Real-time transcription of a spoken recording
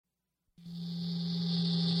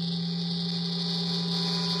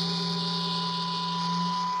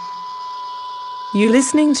You're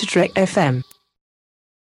listening to Trek FM.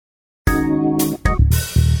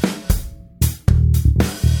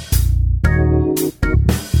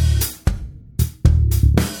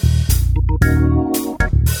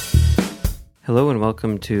 Hello and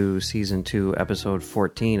welcome to Season 2, Episode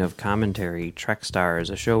 14 of Commentary, Trek Stars,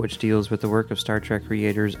 a show which deals with the work of Star Trek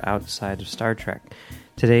creators outside of Star Trek.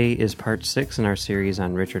 Today is Part 6 in our series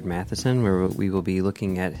on Richard Matheson, where we will be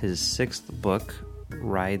looking at his 6th book,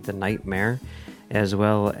 Ride the Nightmare, as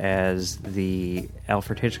well as the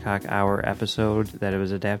Alfred Hitchcock Hour episode that it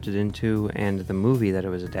was adapted into, and the movie that it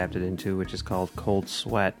was adapted into, which is called Cold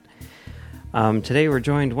Sweat. Today we're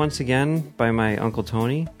joined once again by my Uncle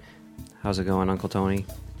Tony. How's it going, Uncle Tony?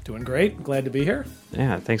 Doing great. Glad to be here.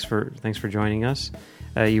 Yeah, thanks for joining us.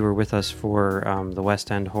 You were with us for the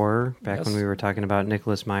West End Horror back when we were talking about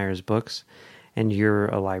Nicholas Meyer's books, and you're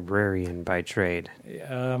a librarian by trade.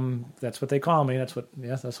 That's what they call me. That's what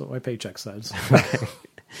my paycheck says. Okay.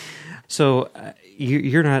 So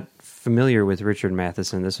you're not familiar with Richard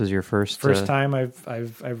Matheson. This was your first time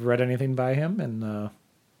I've read anything by him, and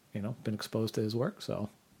been exposed to his work. So.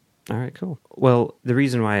 All right, cool. Well, the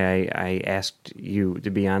reason why I asked you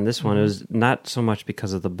to be on this one is not so much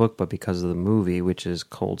because of the book, but because of the movie, which is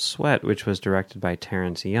Cold Sweat, which was directed by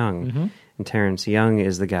Terence Young. Mm-hmm. And Terence Young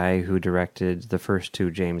is the guy who directed the first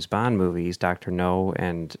two James Bond movies, Dr. No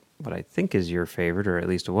and what I think is your favorite, or at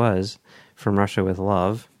least it was, From Russia with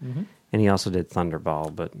Love. Mm-hmm. And he also did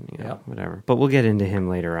Thunderball, but whatever. But we'll get into him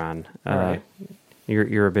later on. All right.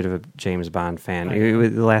 You're a bit of a James Bond fan.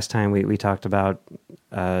 The last time we talked about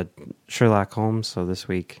Sherlock Holmes, so this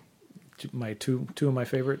week. My two of my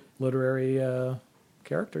favorite literary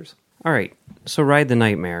characters. All right, so Ride the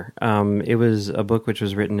Nightmare. It was a book which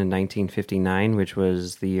was written in 1959, which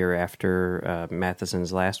was the year after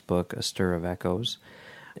Matheson's last book, A Stir of Echoes.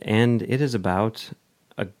 And it is about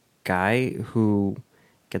a guy who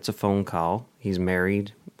gets a phone call. He's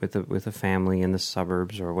married with a family in the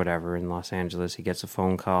suburbs or whatever in Los Angeles. He gets a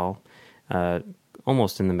phone call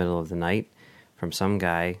almost in the middle of the night from some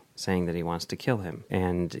guy saying that he wants to kill him.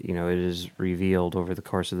 And, it is revealed over the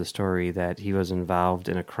course of the story that he was involved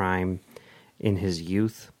in a crime in his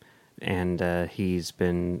youth, and he's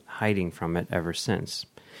been hiding from it ever since.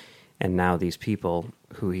 And now these people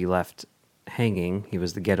who he left hanging, he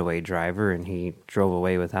was the getaway driver and he drove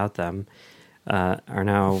away without them, are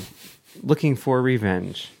now looking for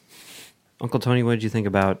revenge. Uncle Tony, what did you think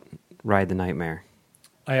about Ride the Nightmare?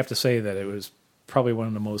 I have to say that it was probably one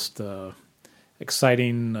of the most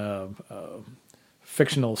exciting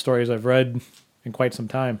fictional stories I've read in quite some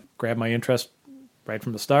time. Grabbed my interest right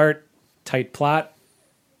from the start. Tight plot,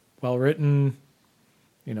 well written,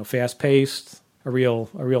 fast paced, a real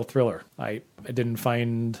thriller. I didn't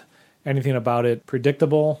find anything about it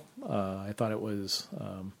predictable. I thought it was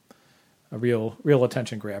a real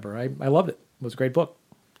attention grabber. I loved it. It was a great book.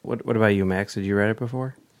 What about you, Max? Did you read it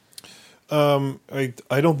before? I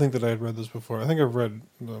don't think that I had read this before. I think I've read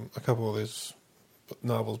a couple of these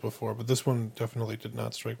novels before, but this one definitely did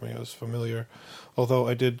not strike me as familiar. Although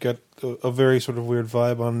I did get a very sort of weird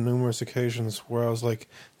vibe on numerous occasions where I was like,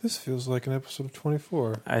 this feels like an episode of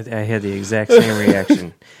 24. I had the exact same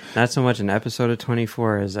reaction. Not so much an episode of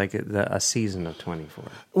 24 as like a season of 24.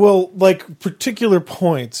 Well, like particular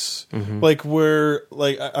points, like where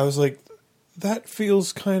like I was like, that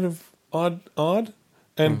feels kind of odd,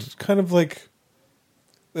 and kind of like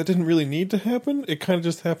that didn't really need to happen. It kind of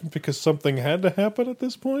just happened because something had to happen at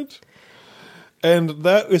this point. And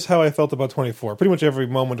that is how I felt about 24. Pretty much every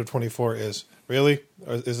moment of 24 is, really?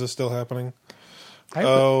 Is this still happening?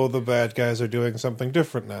 The bad guys are doing something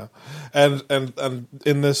different now. And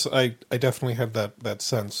in this, I definitely had that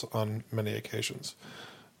sense on many occasions.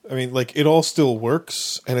 I mean, like, it all still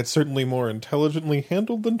works, and it's certainly more intelligently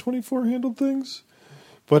handled than 24 handled things.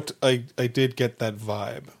 But I did get that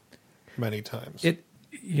vibe many times.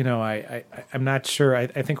 I'm not sure. I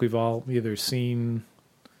think we've all either seen,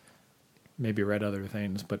 maybe read other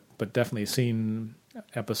things, but definitely seen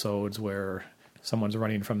episodes where someone's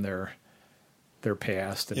running from their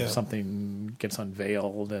past and something gets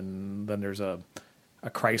unveiled, and then there's a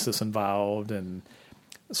crisis involved. And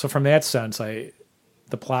so from that sense, the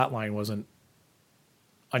plot line wasn't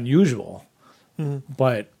unusual. Mm-hmm.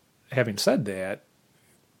 But having said that,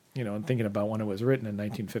 and thinking about when it was written in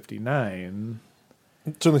 1959...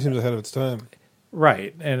 It certainly seems ahead of its time.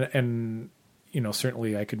 Right. And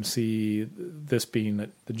certainly I can see this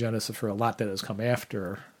being the genesis for a lot that has come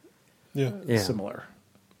after similar.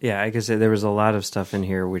 Yeah, I guess there was a lot of stuff in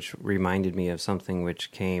here which reminded me of something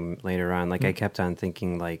which came later on. Like, I kept on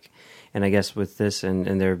thinking, like, and I guess with this,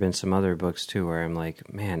 and there have been some other books too, where I'm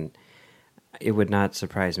like, man, it would not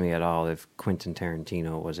surprise me at all if Quentin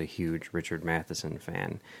Tarantino was a huge Richard Matheson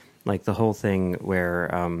fan. Like the whole thing where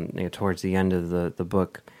towards the end of the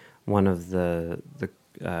book, one of the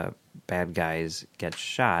bad guys gets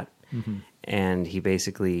shot, and he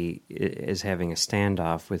basically is having a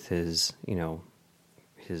standoff with his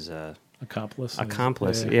accomplice,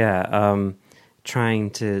 trying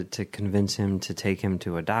to convince him to take him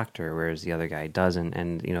to a doctor, whereas the other guy doesn't.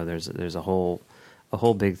 And there's a whole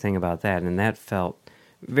big thing about that, and that felt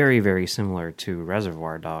very, very similar to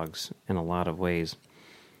Reservoir Dogs in a lot of ways.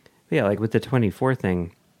 But yeah, like with the 24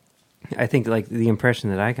 thing, I think like the impression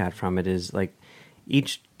that I got from it is like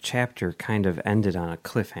each chapter kind of ended on a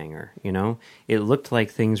cliffhanger. It looked like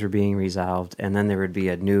things were being resolved, and then there would be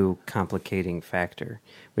a new complicating factor,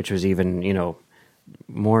 which was even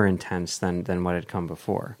more intense than what had come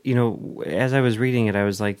before. As I was reading it, I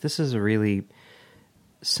was like, this is a really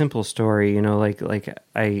simple story. Like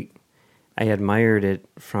I admired it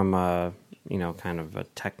from a kind of a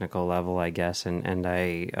technical level, I guess, and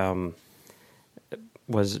I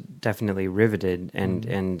was definitely riveted and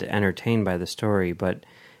entertained by the story, but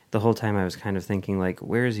the whole time I was kind of thinking, like,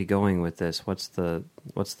 where is he going with this? What's the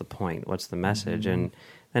point? What's the message? And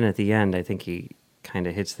then at the end, I think he kind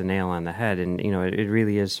of hits the nail on the head, and it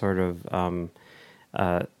really is sort of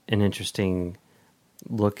an interesting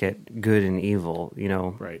look at good and evil,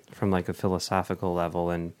 right, from like a philosophical level,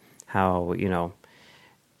 and how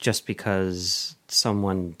just because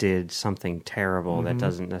someone did something terrible, that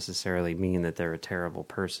doesn't necessarily mean that they're a terrible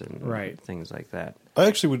person, right? Things like that. I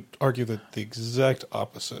actually would argue that the exact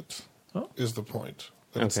opposite is the point.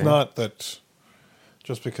 That it's not that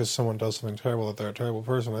just because someone does something terrible that they're a terrible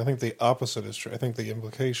person. I think the opposite is true. I think the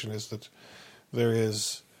implication is that there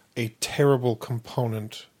is a terrible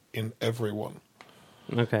component in everyone.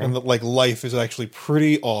 Okay. And that like life is actually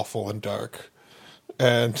pretty awful and dark.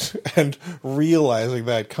 And realizing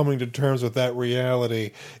that, coming to terms with that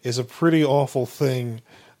reality, is a pretty awful thing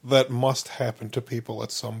that must happen to people at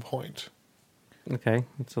some point. Okay,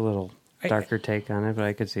 it's a little darker take on it, but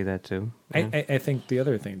I could see that too. Yeah. I think the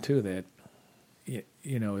other thing too that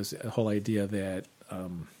is a whole idea that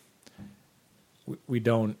we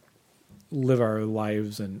don't live our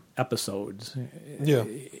lives in episodes. Yeah.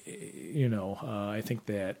 I think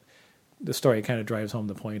that the story kind of drives home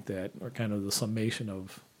the point that we're kind of the summation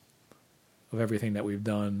of everything that we've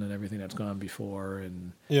done and everything that's gone before,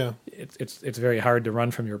 and it's very hard to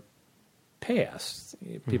run from your past.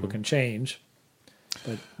 People can change,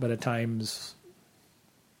 but at times,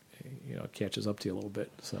 it catches up to you a little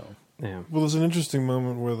bit. So yeah. Well, there's an interesting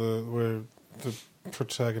moment where the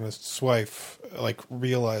protagonist's wife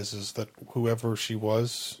realizes that whoever she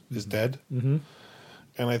was is dead, and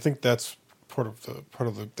I think that's part of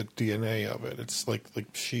the DNA of it. It's like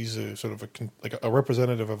she's a sort of a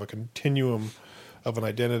representative of a continuum of an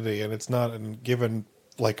identity, and it's not a given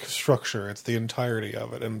structure. It's the entirety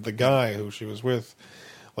of it. And the guy who she was with,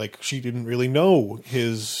 she didn't really know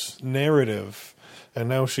his narrative, and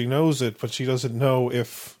now she knows it, but she doesn't know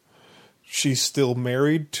if she's still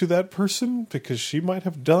married to that person because she might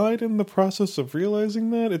have died in the process of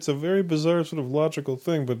realizing that. It's a very bizarre sort of logical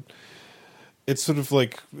thing, but it's sort of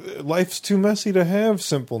like life's too messy to have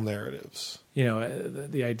simple narratives.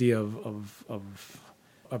 The idea of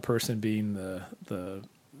a person being the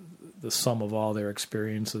sum of all their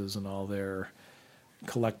experiences and all their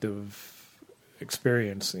collective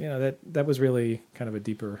experience. That was really kind of a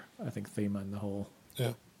deeper, I think, theme on the whole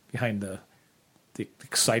behind the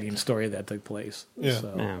exciting story that took place. Yeah.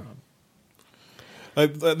 So,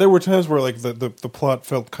 there were times where the plot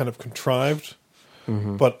felt kind of contrived,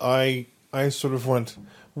 but I sort of went,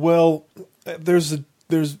 well, there's a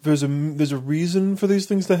reason for these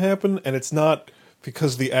things to happen, and it's not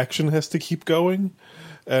because the action has to keep going,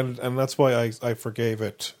 and that's why I forgave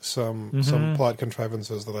it some plot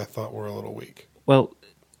contrivances that I thought were a little weak. Well,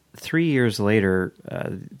 3 years later,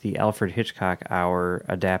 the Alfred Hitchcock Hour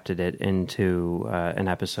adapted it into an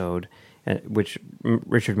episode, which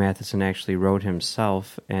Richard Matheson actually wrote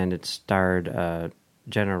himself, and it starred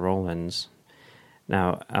Jenna Rollins.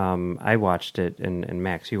 Now, I watched it, and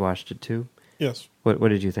Max, you watched it too? Yes. What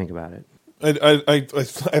did you think about it? I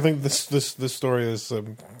think this story is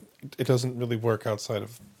it doesn't really work outside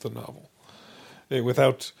of the novel.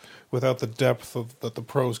 Without the depth that the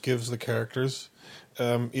prose gives the characters,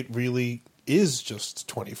 it really is just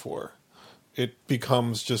 24. It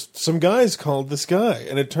becomes just some guy's called this guy,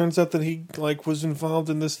 and it turns out that he was involved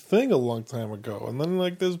in this thing a long time ago, and then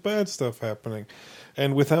there's bad stuff happening.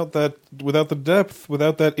 And without the depth,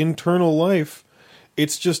 without that internal life,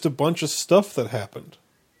 it's just a bunch of stuff that happened.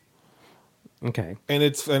 Okay. And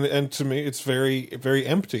it's and to me it's very very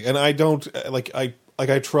empty. And I don't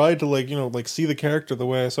I tried to see the character the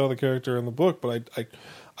way I saw the character in the book, but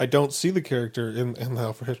I don't see the character in the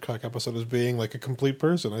Alfred Hitchcock episode as being like a complete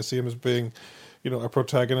person. I see him as being, a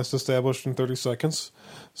protagonist established in 30 seconds,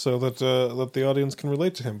 so that the audience can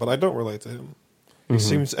relate to him. But I don't relate to him. He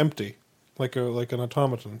seems empty, like an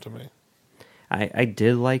automaton to me. I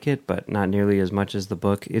did like it, but not nearly as much as the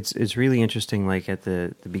book. It's really interesting. Like at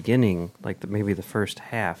the beginning, like maybe the first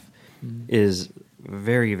half is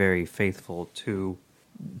very very faithful to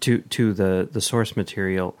the source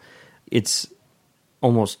material. It's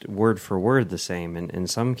almost word for word the same in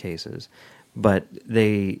some cases, but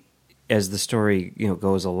as the story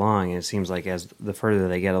goes along, it seems like as the further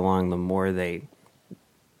they get along, the more they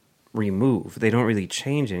remove. They don't really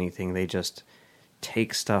change anything. They just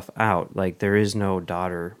take stuff out. Like there is no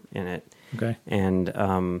daughter in it. Okay. And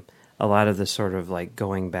a lot of the sort of like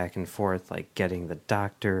going back and forth, like getting the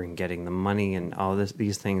doctor and getting the money and all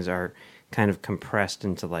these things are kind of compressed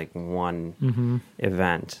into like one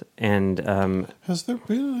event. And has there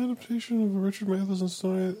been an adaptation of a Richard Matheson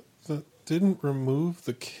story that didn't remove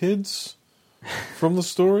the kids from the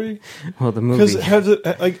story? Well, the movie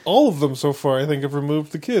because all of them so far, I think, have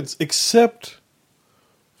removed the kids except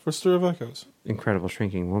for Stir of Echoes. Incredible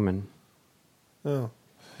Shrinking Woman. Oh,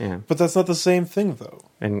 yeah, but that's not the same thing, though.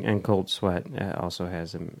 And Cold Sweat also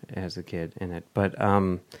has a kid in it, but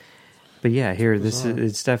yeah, here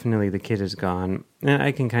it's definitely the kid is gone, and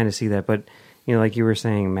I can kind of see that. But like you were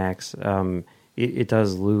saying, Max, it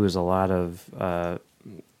does lose a lot of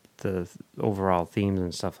the overall themes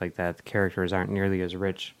and stuff like that. The characters aren't nearly as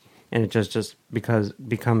rich, and it just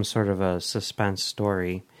becomes sort of a suspense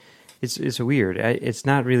story. It's weird. It's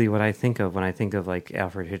not really what I think of when I think of like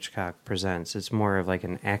Alfred Hitchcock Presents. It's more of like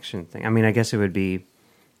an action thing. I mean, I guess it would be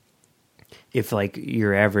if like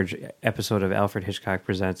your average episode of Alfred Hitchcock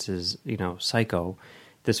Presents is Psycho.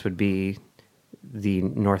 This would be the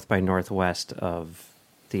North by Northwest of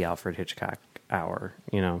the Alfred Hitchcock Hour.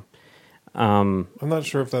 I'm not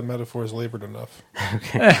sure if that metaphor is labored enough.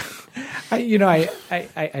 Okay.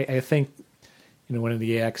 I think one of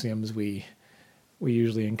the axioms we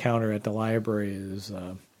usually encounter at the library is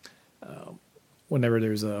whenever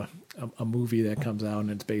there's a movie that comes out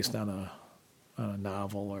and it's based on a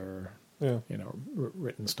novel or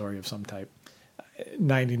written story of some type,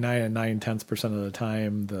 99 and 9/10% of the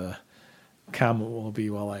time the comment will be,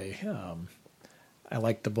 well, I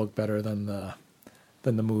like the book better than the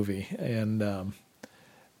movie, and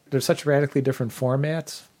there's such radically different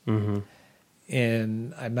formats,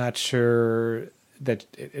 and I'm not sure that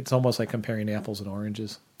it's almost like comparing apples and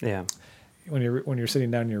oranges. Yeah, when you're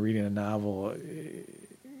sitting down and you're reading a novel,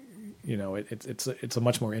 it's a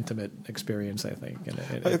much more intimate experience, I think. And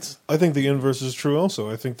I think the inverse is true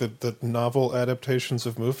also. I think that novel adaptations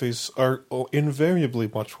of movies are invariably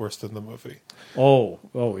much worse than the movie. Oh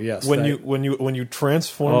yes. When you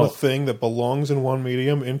transform a thing that belongs in one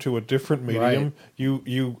medium into a different medium, right,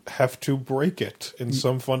 you have to break it in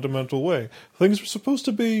some fundamental way. Things are supposed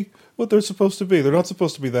to be what they're supposed to be. They're not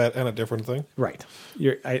supposed to be that and a different thing. Right.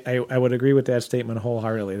 I would agree with that statement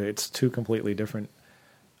wholeheartedly. It's two completely different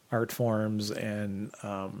art forms, and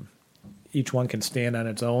each one can stand on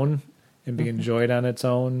its own and be enjoyed on its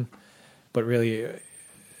own. But really,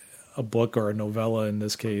 a book or a novella in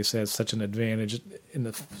this case has such an advantage in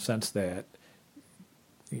the sense that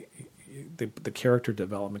the character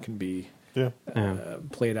development can be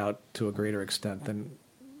played out to a greater extent than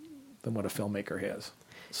what a filmmaker has.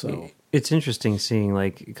 So it's interesting seeing,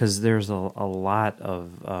 like, because there's a lot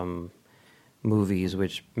of movies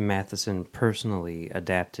which Matheson personally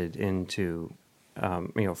adapted into,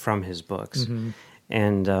 from his books. Mm-hmm.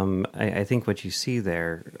 And I think what you see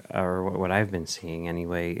there, or what I've been seeing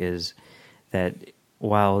anyway, is that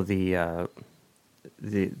while the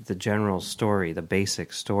general story, the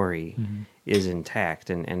basic story, is intact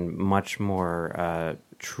and much more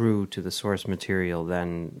true to the source material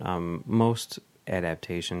than most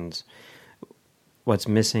adaptations, what's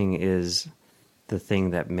missing is the thing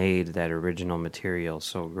that made that original material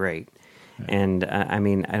so great. And I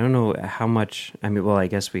mean, I don't know how much. I mean, well, I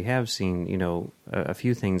guess we have seen, a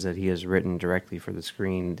few things that he has written directly for the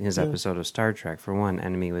screen. His episode of Star Trek, for one,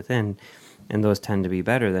 Enemy Within, and those tend to be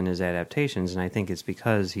better than his adaptations. And I think it's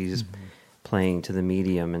because he's playing to the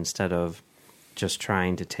medium instead of just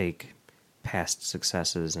trying to take past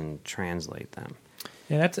successes and translate them.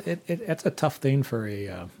 Yeah, that's a tough thing for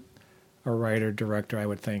a writer director, I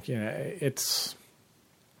would think. It's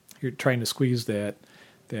you're trying to squeeze that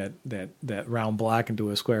round block into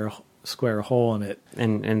a square hole in it.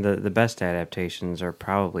 And the best adaptations are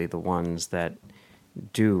probably the ones that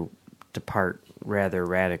do depart rather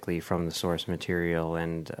radically from the source material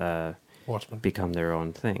and Watchmen. become their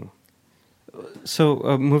own thing.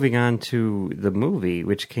 So moving on to the movie,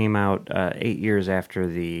 which came out 8 years after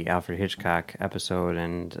the Alfred Hitchcock episode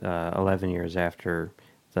and 11 years after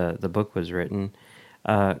the book was written,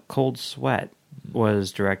 Cold Sweat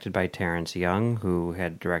was directed by Terence Young, who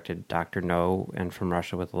had directed Dr. No and From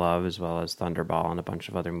Russia with Love, as well as Thunderball and a bunch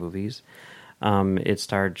of other movies. It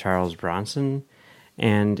starred Charles Bronson,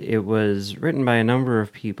 and it was written by a number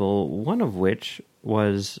of people, one of which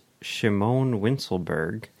was Shimon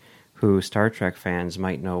Winselberg, who Star Trek fans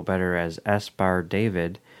might know better as S. Bar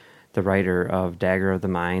David, the writer of Dagger of the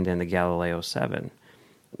Mind and the Galileo 7.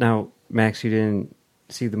 Now, Max, you didn't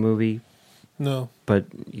see the movie? No. But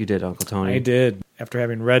you did, Uncle Tony. I did. After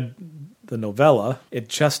having read the novella,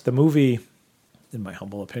 the movie, in my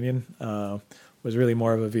humble opinion, was really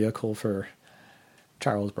more of a vehicle for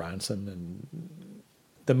Charles Bronson. And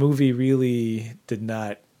the movie really did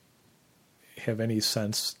not have any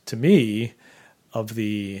sense, to me, of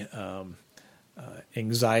the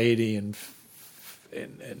anxiety and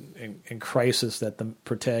crisis that the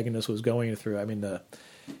protagonist was going through. I mean, the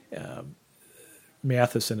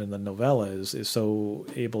Matheson in the novella is so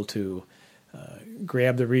able to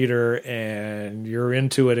grab the reader, and you're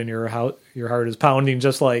into it, and your heart is pounding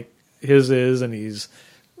just like his is, and he's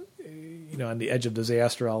on the edge of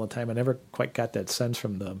disaster all the time. I never quite got that sense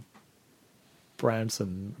from the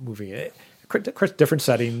Bronson movie. Different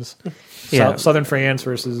settings, Yeah. Southern France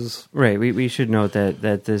versus... Right, we should note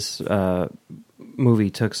that this movie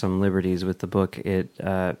took some liberties with the book. It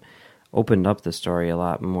opened up the story a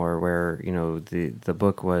lot more, where the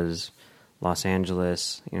book was Los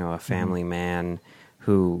Angeles, a family man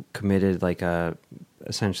who committed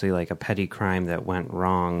essentially a petty crime that went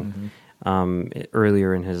wrong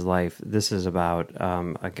earlier in his life. This is about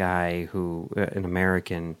a guy an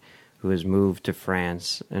American who has moved to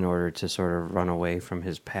France in order to sort of run away from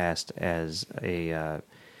his past as a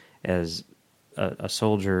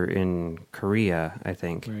soldier in Korea, I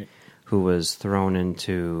think, Right. who was thrown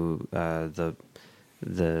into the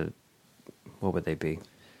what would they be?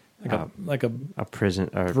 Like a prison,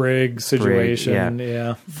 brig situation,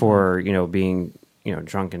 yeah. For being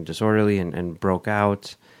drunk and disorderly and broke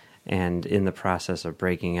out, and in the process of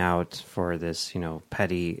breaking out for this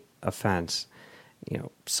petty offense,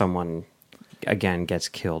 someone again gets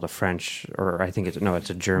killed. A French, or I think it's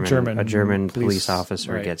a German police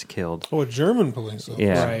officer right. gets killed. Oh, a German police officer.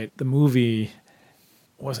 Yeah. Right. The movie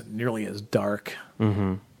wasn't nearly as dark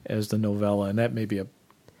as the novella, and that may be a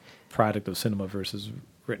product of cinema versus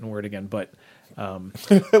written word again, but I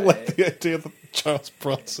like the idea of the Charles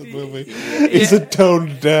Bronson movie. It's a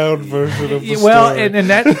toned down version of the story. And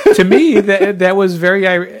that, to me, that was very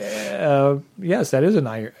yes, that is an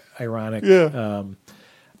ironic. Yeah.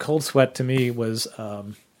 Cold Sweat to me was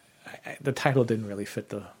the title didn't really fit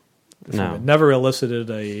the film. No. It never elicited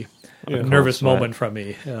a nervous Sweat. moment from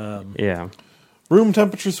me. Yeah. Room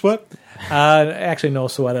temperature sweat? Actually, no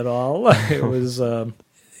sweat at all. It was the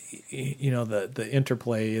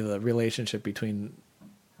interplay, the relationship between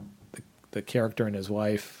the character and his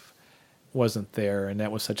wife wasn't there, and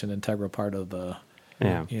that was such an integral part of the.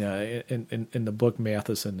 Yeah. In the book,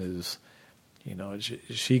 Matheson is.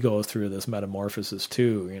 She goes through this metamorphosis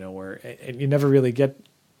too. Where and you never really get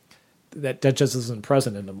that just isn't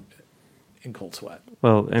present in Cold Sweat.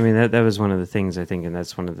 Well, I mean that was one of the things I think, and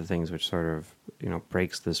that's one of the things which sort of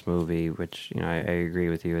breaks this movie, which I agree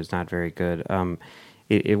with you is not very good.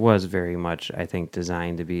 It was very much, I think,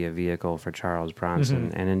 designed to be a vehicle for Charles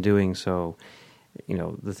Bronson, and in doing so,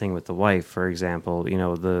 the thing with the wife, for example,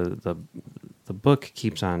 the book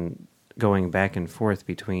keeps on going back and forth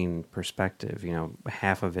between perspective.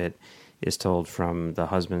 Half of it is told from the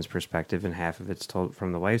husband's perspective, and half of it's told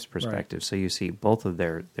from the wife's perspective. Right. So you see both of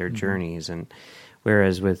their journeys, and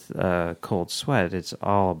whereas with Cold Sweat, it's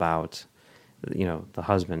all about the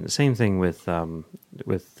husband. The same thing with the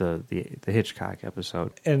Hitchcock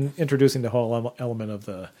episode, and introducing the whole element of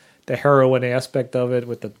the heroine aspect of it.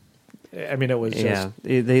 With it was just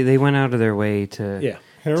they went out of their way to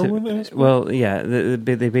heroin aspect? Well, yeah,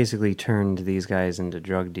 they basically turned these guys into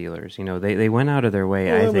drug dealers. They went out of their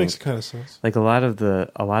way. I that think makes kind of sense. Like a lot of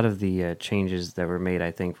the changes that were made,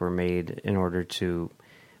 I think, were made in order to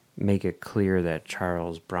make it clear that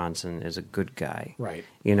Charles Bronson is a good guy. Right.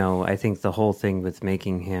 I think the whole thing with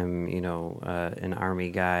making him, an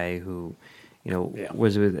army guy who,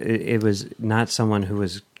 it was not someone who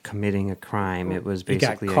was committing a crime. It was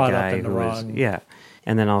basically a guy who was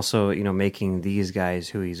and then also making these guys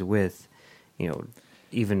who he's with,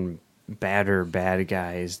 even badder bad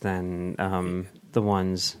guys than the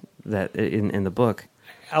ones that in the book.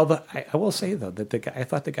 Although I will say though that I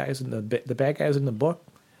thought the guys in the bad guys in the book,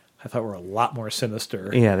 I thought were a lot more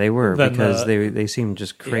sinister. Yeah, they were because they seemed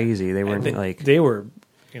just crazy. Yeah, they weren't they were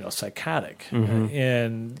psychotic. Mm-hmm.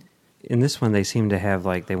 And in this one they seemed to have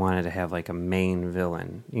they wanted to have a main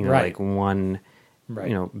villain, right. like one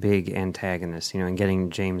right. Big antagonist, and getting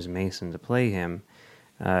James Mason to play him.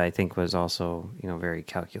 I think was also, very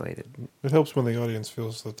calculated. It helps when the audience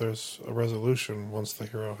feels that there's a resolution once the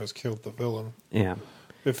hero has killed the villain. Yeah.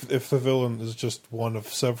 If the villain is just one of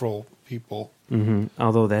several people. Mm-hmm.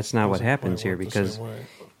 Although that's not what happens here, because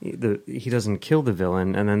he doesn't kill the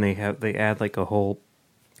villain, and then they add a whole.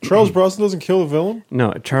 Charles Bronson doesn't kill the villain?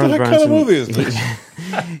 No, Charles Bronson. What kind of movie is this?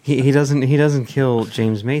 he doesn't kill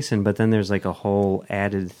James Mason, but then there's a whole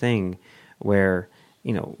added thing where.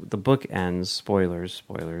 The book ends, spoilers,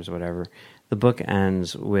 whatever. The book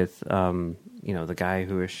ends with, the guy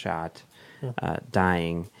who is shot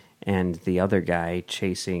dying, and the other guy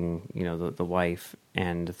chasing, the wife,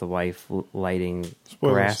 and the wife lighting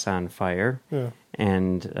grass on fire,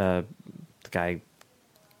 and the guy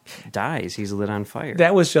dies. He's lit on fire.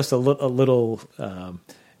 That was just a little.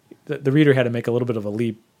 The reader had to make a little bit of a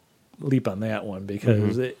leap on that one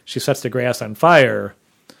because she sets the grass on fire.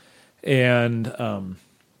 And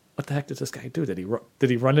what the heck did this guy do? Did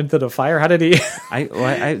he run into the fire? How did he?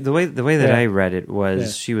 The way that I read it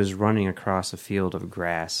was she was running across a field of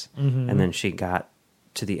grass, and then she got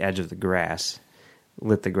to the edge of the grass,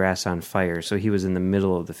 lit the grass on fire. So he was in the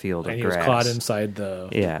middle of the field of grass. And he was caught inside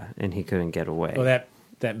the. And he couldn't get away. Well,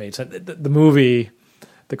 that made sense. The movie,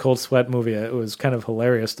 the Cold Sweat movie, it was kind of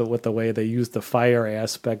hilarious with the way they used the fire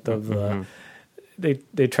aspect of the.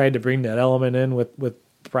 They tried to bring that element in with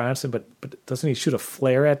Bronson, but doesn't he shoot a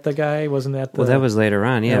flare at the guy? Wasn't that the... Well, that was later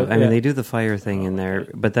on, yeah. I mean, they do the fire thing in there,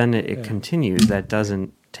 but then it continues. That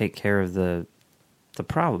doesn't take care of the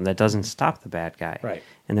problem. That doesn't stop the bad guy. Right.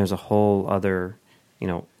 And there's a whole other,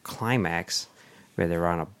 climax where they're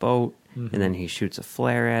on a boat, and then he shoots a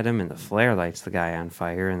flare at him, and the flare lights the guy on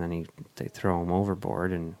fire, and then they throw him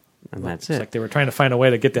overboard, and that's it. It's like they were trying to find a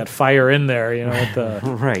way to get that fire in there, with the...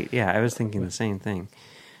 Right, yeah. I was thinking the same thing.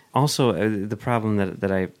 Also, the problem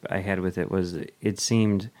that I had with it was it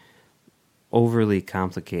seemed overly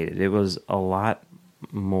complicated. It was a lot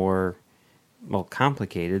more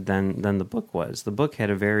complicated than the book was. The book had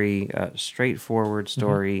a very straightforward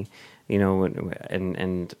story,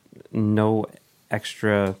 and no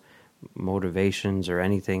extra motivations or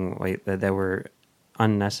anything like that were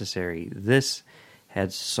unnecessary. This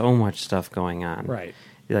had so much stuff going on. Right.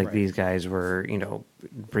 These guys were,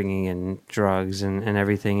 bringing in drugs and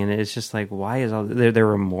everything, and it's just why is all there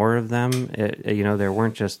were more of them? There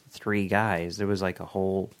weren't just three guys. There was a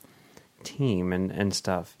whole team and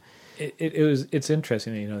stuff. It's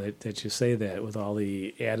interesting, that you say that with all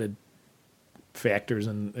the added factors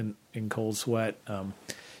in Cold Sweat.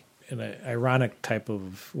 In an ironic type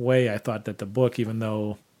of way, I thought that the book, even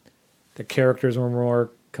though the characters were more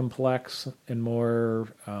complex and more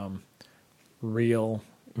real.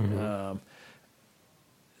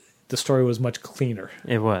 The story was much cleaner.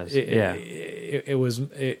 It was, It was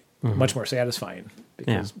much more satisfying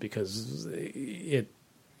because it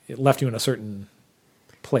left you in a certain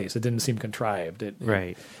place. It didn't seem contrived.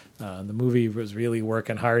 Right. The movie was really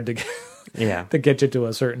working hard to to get you to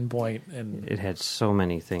a certain point, and it had so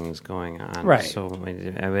many things going on. Right. So many.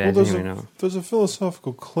 I didn't even know. There's a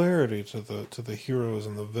philosophical clarity to the heroes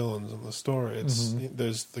and the villains in the story. It's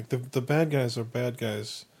there's the bad guys are bad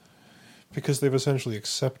guys because they've essentially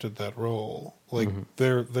accepted that role.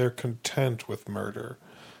 They're content with murder,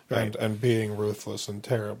 and being ruthless and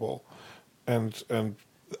terrible, and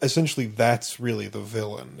essentially that's really the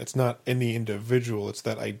villain. It's not any individual. It's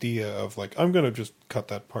that idea of I'm going to just cut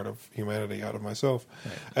that part of humanity out of myself,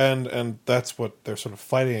 and that's what they're sort of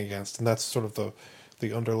fighting against, and that's sort of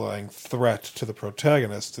the underlying threat to the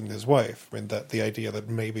protagonist and his wife. I mean, that the idea that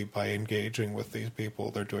maybe by engaging with these people,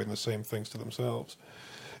 they're doing the same things to themselves.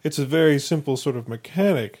 It's a very simple sort of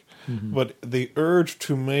mechanic, but the urge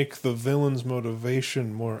to make the villain's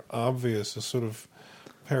motivation more obvious is sort of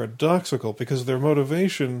paradoxical because their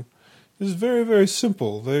motivation is very, very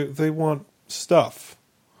simple. They want stuff,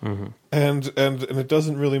 and it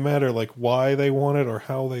doesn't really matter why they want it or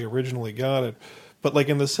how they originally got it. But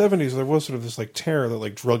in the 70s, there was sort of this terror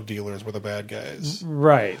that drug dealers were the bad guys,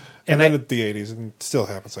 right? And then at the 80s, and it still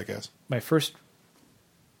happens, I guess. My first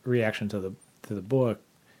reaction to the book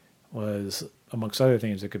was, amongst other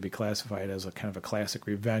things, it could be classified as a kind of a classic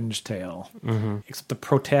revenge tale. Except the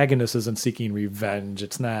protagonist isn't seeking revenge.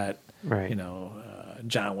 It's not,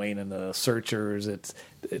 John Wayne and the Searchers. It's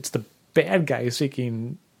the bad guy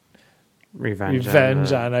seeking revenge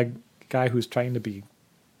on a guy who's trying to be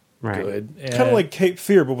Right. good. Kind of like Cape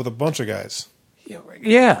Fear, but with a bunch of guys.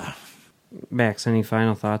 Yeah. Max, any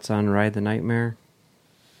final thoughts on Ride the Nightmare?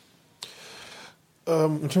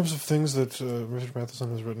 In terms of things that Richard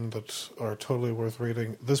Matheson has written that are totally worth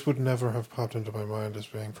reading, this would never have popped into my mind as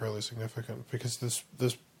being fairly significant, because this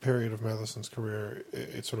period of Matheson's career,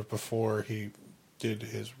 it's sort of before he did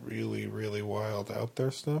his really, really wild out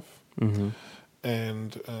there stuff. Mm-hmm.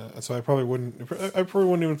 And so I probably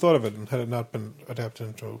wouldn't even thought of it, and had it not been adapted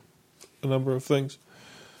into a number of things.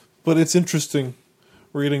 But it's interesting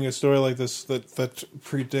reading a story like this that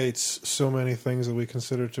predates so many things that we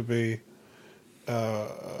consider to be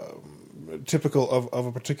typical of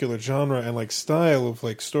a particular genre and like style of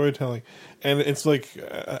like storytelling. And it's like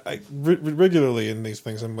I regularly in these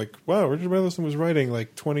things I'm like, wow, Richard Matheson was writing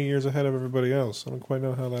like 20 years ahead of everybody else. I don't quite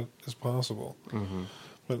know how that is possible. Mm-hmm.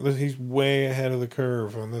 But he's way ahead of the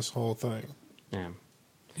curve on this whole thing.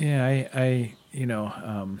 Yeah, I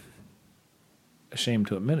ashamed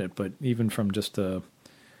to admit it, but even from just a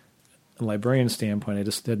librarian standpoint, I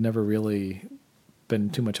just had never really been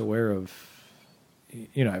too much aware of,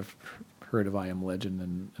 I've heard of I Am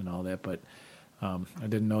Legend and all that, but I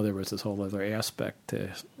didn't know there was this whole other aspect to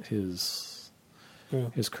his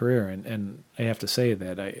career, and I have to say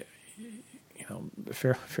that I,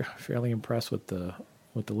 fairly impressed with the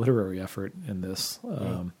literary effort in this.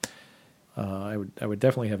 I would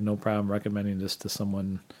definitely have no problem recommending this to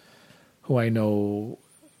someone who I know,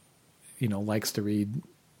 likes to read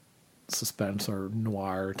suspense or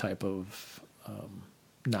noir type of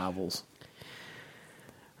novels.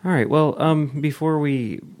 All right. Well, before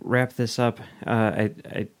we wrap this up,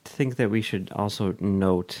 I think that we should also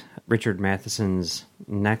note Richard Matheson's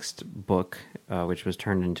next book, which was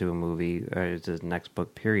turned into a movie, his next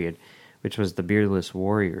book, period, which was The Beardless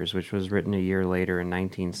Warriors, which was written a year later in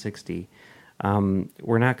 1960.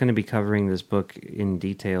 We're not going to be covering this book in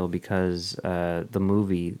detail because the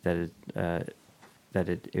movie that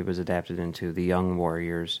it was adapted into, The Young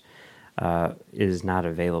Warriors, is not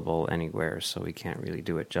available anywhere, so we can't really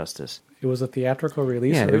do it justice. It was a theatrical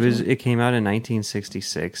release. Yeah, originally? It came out in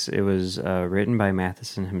 1966. It was written by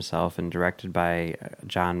Matheson himself and directed by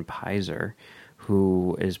John Pizer,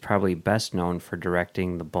 who is probably best known for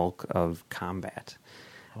directing the bulk of Combat.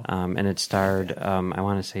 And it starred, I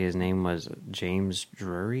want to say his name was James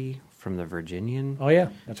Drury from The Virginian. Oh yeah,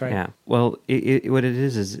 that's right. Yeah. Well, what it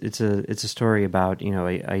is it's a story about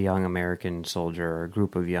a young American soldier, or a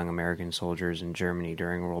group of young American soldiers in Germany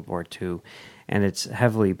during World War II, and it's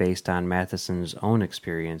heavily based on Matheson's own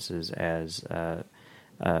experiences as a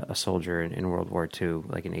soldier in World War II,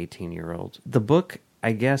 like an 18-year-old. The book,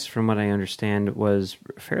 I guess, from what I understand, was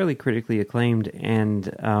fairly critically acclaimed,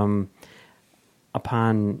 and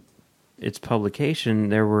upon its publication,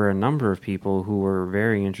 there were a number of people who were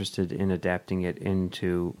very interested in adapting it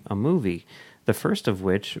into a movie. The first of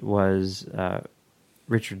which was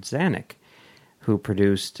Richard Zanuck, who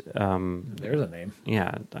produced... There's a name.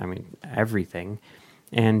 Yeah, I mean, everything.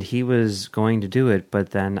 And he was going to do it,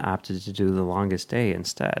 but then opted to do The Longest Day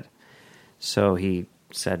instead. So he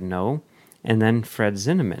said no. And then Fred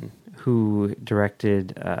Zinnemann, who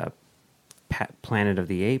directed Planet of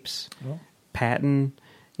the Apes, Patton... Wow.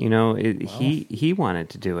 He wanted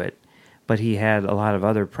to do it, but he had a lot of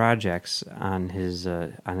other projects on his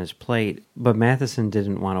plate. But Matheson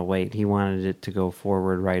didn't want to wait. He wanted it to go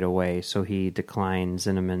forward right away, so he declined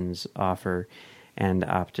Zinnemann's offer and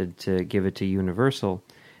opted to give it to Universal,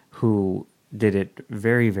 who did it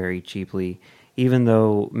very, very cheaply. Even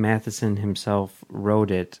though Matheson himself wrote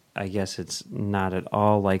it, I guess it's not at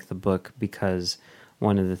all like the book, because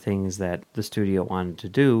one of the things that the studio wanted to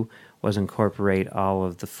do was incorporate all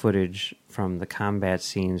of the footage from the combat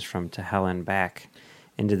scenes from To Hell and Back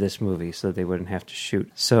into this movie, so they wouldn't have to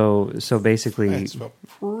shoot. So basically, That's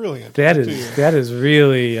brilliant. That is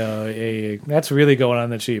really that's really going on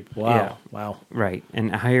the cheap. Wow, yeah, wow, right.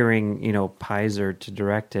 And hiring Pizer to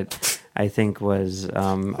direct it, I think was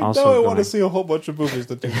also. Now I want to see a whole bunch of movies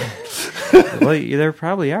that do that. Well, there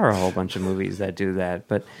probably are a whole bunch of movies that do that,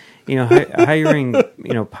 but. Hiring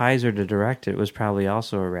Pizer to direct it was probably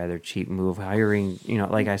also a rather cheap move. Hiring,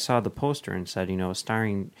 like I saw the poster and said,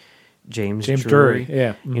 starring James Drury.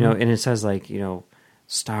 Yeah, mm-hmm. And it says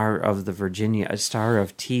star of the Virginia, a star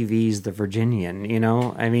of TV's The Virginian.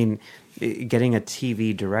 I mean, getting a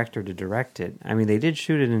TV director to direct it. I mean, they did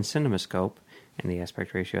shoot it in CinemaScope, and the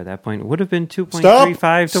aspect ratio at that point would have been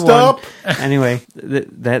 2.35 to 1. Anyway,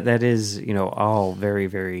 that is all very,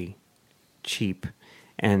 very cheap.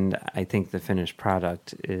 And I think the finished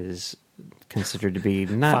product is considered to be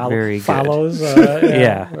not very good. Follows,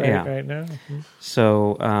 yeah, right now. Mm-hmm.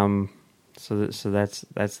 So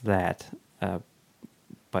that's that.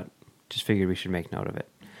 But just figured we should make note of it.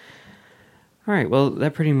 All right, well,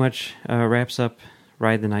 that pretty much wraps up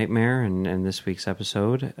Ride the Nightmare and this week's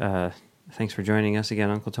episode. Thanks for joining us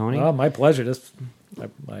again, Uncle Tony. Oh, my pleasure.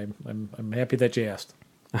 I'm happy that you asked.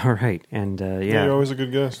 All right, and You're always a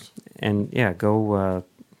good guest. And yeah, go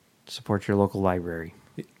support your local library.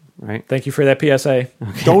 Right? Thank you for that PSA. Okay.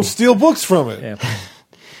 Don't steal books from it. Yeah.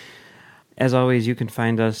 As always, you can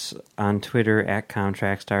find us on Twitter at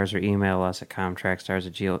ComTrackStars or email us at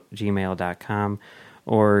comtrackstars@gmail.com,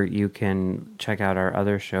 or you can check out our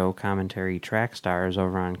other show, Commentary Track Stars,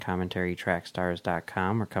 over on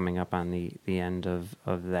commentarytrackstars.com. We're coming up on the end of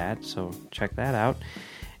that, so check that out.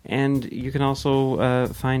 And you can also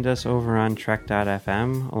find us over on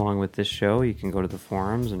Trek.fm along with this show. You can go to the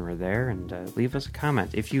forums, and we're there, and leave us a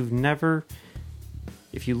comment. If you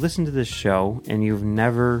listen to this show and you've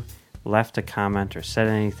never left a comment or said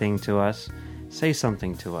anything to us, say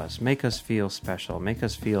something to us. Make us feel special. Make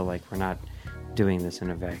us feel like we're not doing this in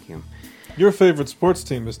a vacuum. Your favorite sports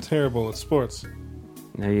team is terrible at sports.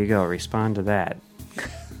 There you go. Respond to that.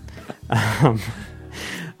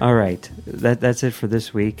 All right. That's it for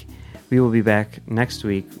this week. We will be back next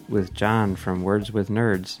week with John from Words with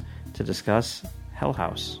Nerds to discuss Hell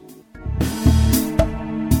House.